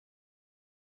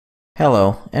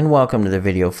Hello and welcome to the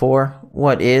video for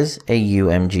what is a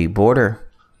UMG border.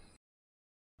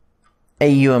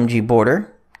 A UMG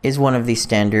border is one of the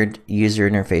standard user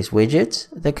interface widgets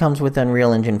that comes with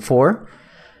Unreal Engine 4.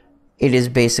 It is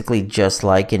basically just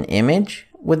like an image.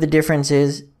 What the difference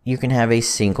is, you can have a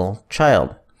single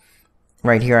child.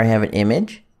 Right here I have an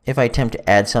image. If I attempt to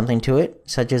add something to it,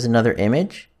 such as another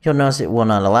image, you'll notice it will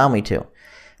not allow me to.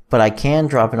 But I can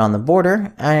drop it on the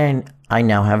border and I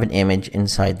now have an image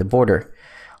inside the border.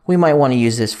 We might want to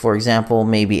use this, for example,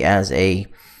 maybe as a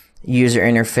user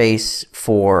interface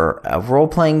for a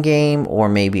role-playing game, or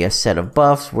maybe a set of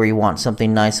buffs where you want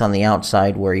something nice on the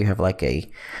outside where you have like a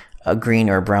green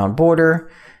or brown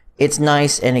border. It's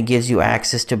nice and it gives you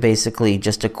access to basically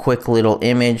just a quick little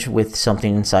image with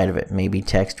something inside of it, maybe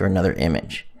text or another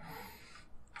image.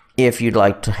 If you'd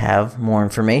like to have more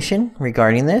information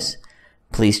regarding this,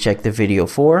 please check the video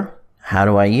for how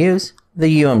do I use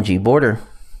the UMG border.